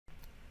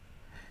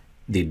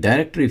The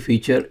directory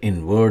feature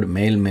in Word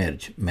Mail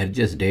Merge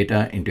merges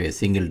data into a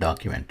single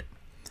document.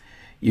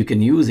 You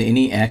can use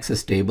any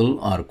access table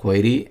or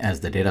query as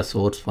the data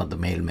source for the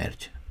mail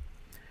merge.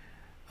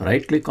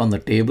 Right-click on the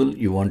table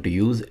you want to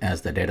use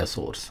as the data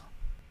source.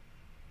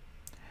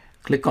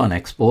 Click on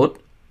Export.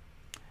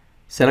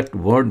 Select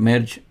Word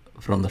Merge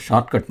from the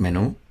shortcut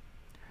menu,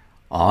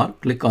 or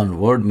click on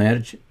Word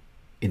Merge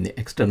in the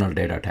External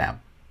Data tab.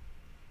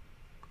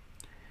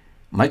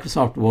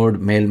 Microsoft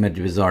Word Mail Merge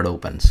wizard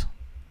opens.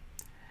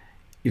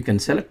 You can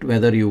select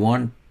whether you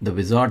want the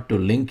wizard to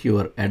link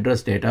your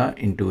address data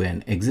into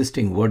an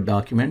existing Word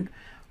document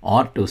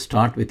or to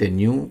start with a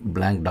new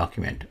blank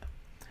document.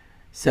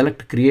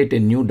 Select Create a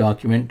new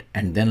document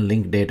and then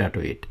link data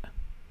to it.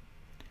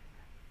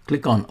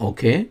 Click on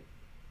OK.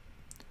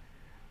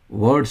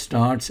 Word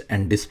starts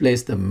and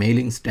displays the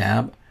Mailings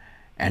tab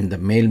and the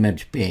Mail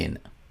Merge pane.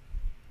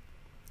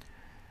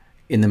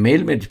 In the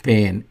Mail Merge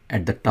pane,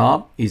 at the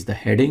top is the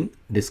heading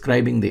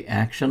describing the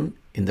action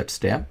in that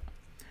step.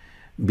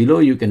 Below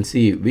you can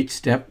see which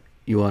step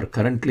you are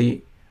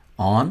currently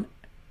on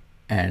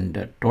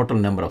and total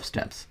number of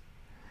steps.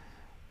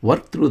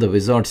 Work through the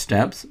wizard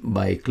steps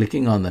by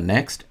clicking on the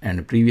next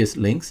and previous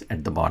links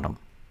at the bottom.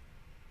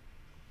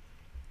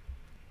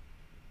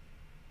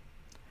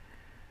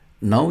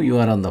 Now you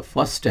are on the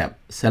first step.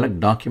 Select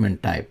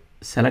document type,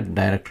 select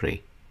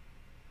directory.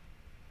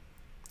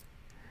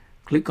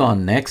 Click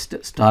on Next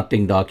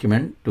Starting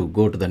Document to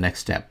go to the next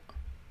step.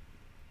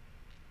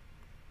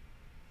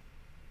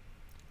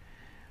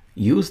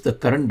 Use the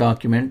current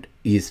document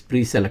is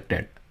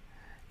pre-selected.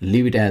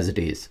 Leave it as it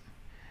is.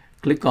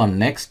 Click on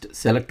Next,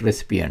 select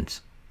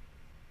recipients.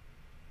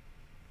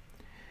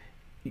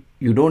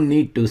 You don't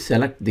need to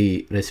select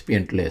the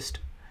recipient list.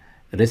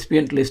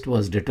 Recipient list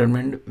was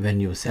determined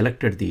when you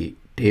selected the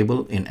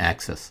table in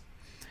Access.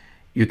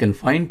 You can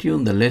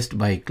fine-tune the list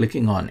by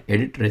clicking on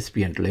Edit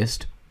Recipient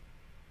List.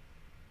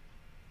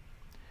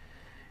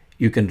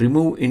 You can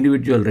remove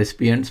individual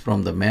recipients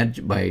from the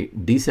merge by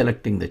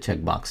deselecting the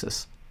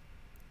checkboxes.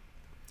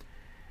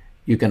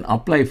 You can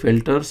apply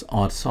filters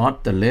or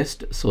sort the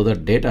list so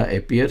that data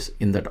appears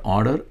in that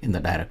order in the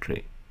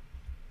directory.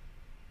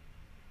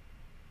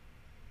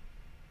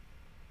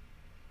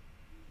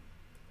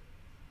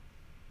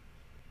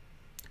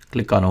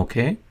 Click on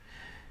OK.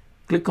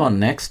 Click on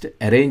Next,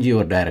 arrange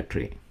your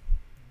directory.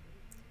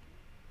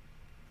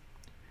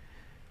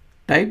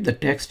 Type the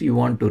text you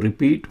want to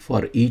repeat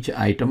for each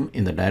item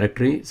in the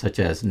directory, such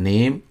as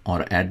name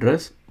or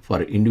address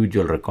for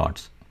individual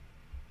records.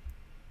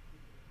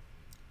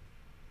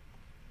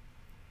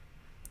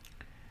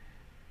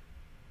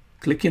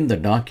 Click in the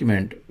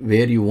document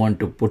where you want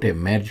to put a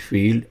merge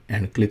field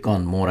and click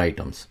on More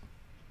Items.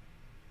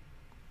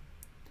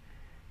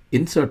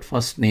 Insert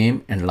first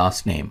name and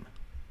last name.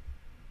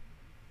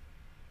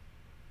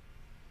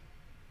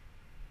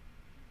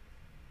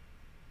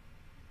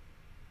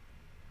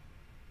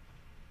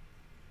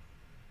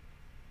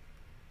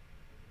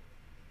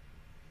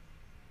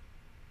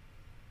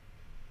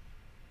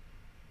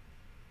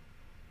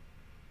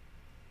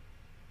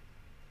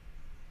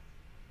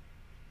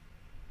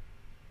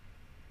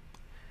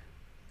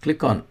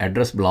 Click on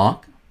Address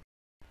Block.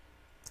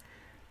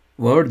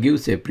 Word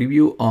gives a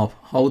preview of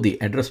how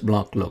the address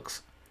block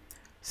looks.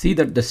 See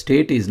that the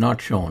state is not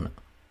shown.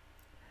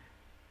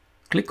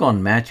 Click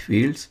on Match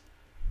Fields.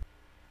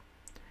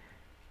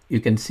 You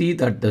can see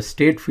that the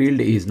state field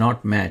is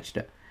not matched.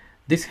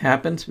 This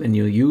happens when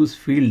you use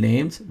field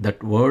names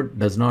that Word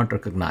does not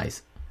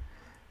recognize.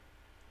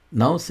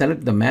 Now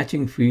select the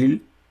matching field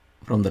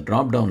from the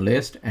drop-down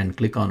list and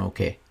click on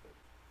OK.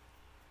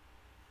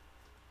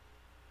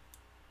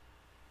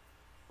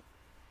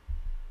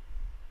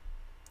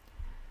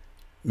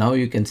 Now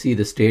you can see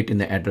the state in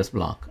the address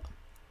block.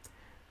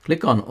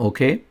 Click on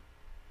OK.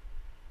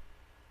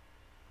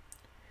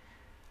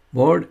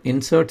 Word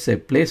inserts a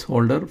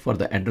placeholder for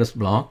the address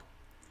block.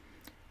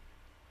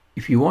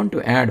 If you want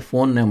to add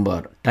phone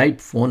number, type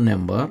phone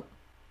number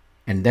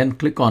and then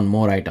click on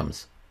More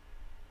Items.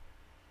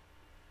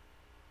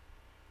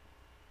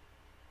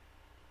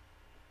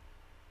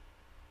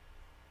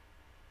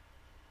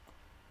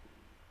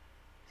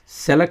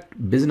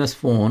 Select Business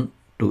Phone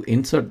to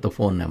insert the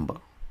phone number.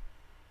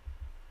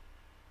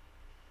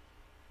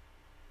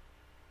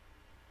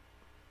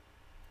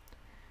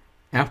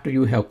 After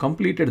you have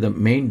completed the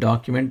main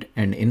document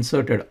and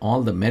inserted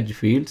all the merge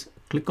fields,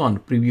 click on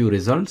Preview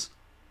Results.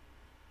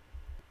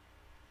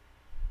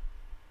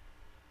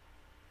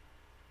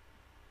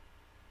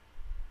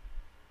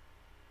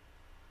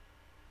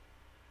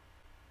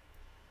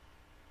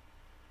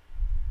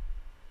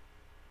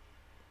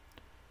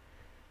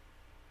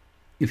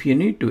 If you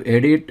need to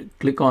edit,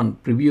 click on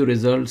Preview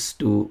Results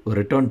to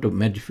return to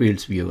Merge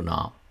Fields view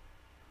now.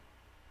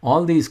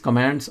 All these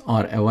commands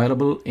are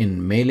available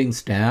in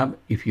Mailings tab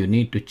if you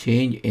need to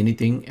change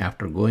anything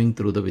after going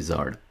through the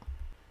wizard.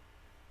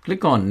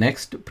 Click on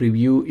Next,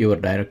 preview your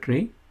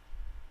directory.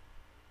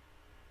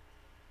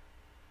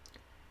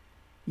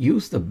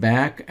 Use the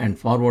back and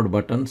forward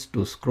buttons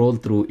to scroll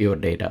through your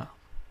data.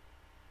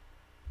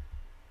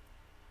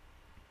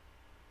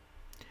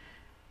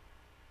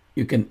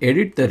 You can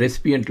edit the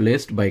recipient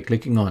list by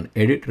clicking on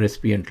Edit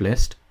Recipient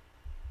List.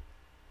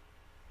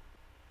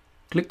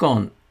 Click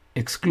on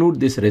Exclude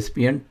this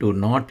recipient to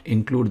not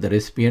include the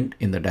recipient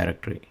in the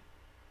directory.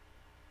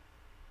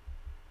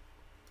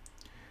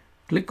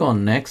 Click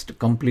on Next to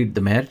complete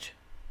the merge.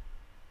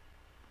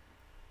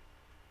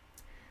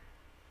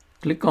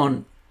 Click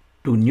on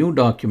to New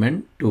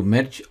Document to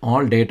merge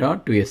all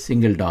data to a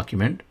single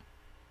document.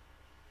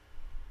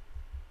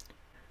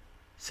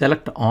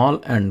 Select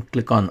all and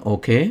click on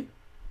OK.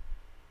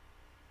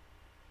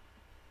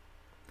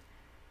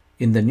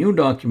 In the new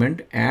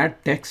document,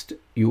 add text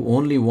you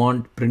only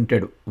want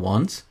printed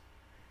once,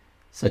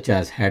 such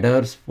as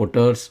headers,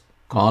 footers,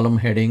 column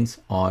headings,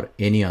 or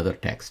any other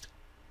text.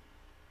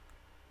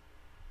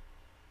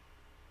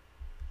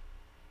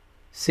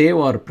 Save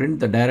or print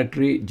the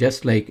directory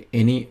just like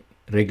any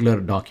regular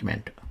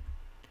document.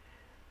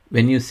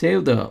 When you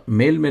save the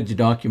mail merge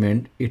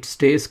document, it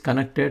stays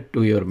connected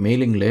to your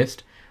mailing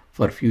list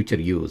for future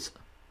use.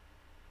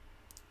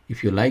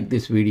 If you like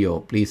this video,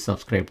 please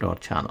subscribe to our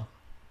channel.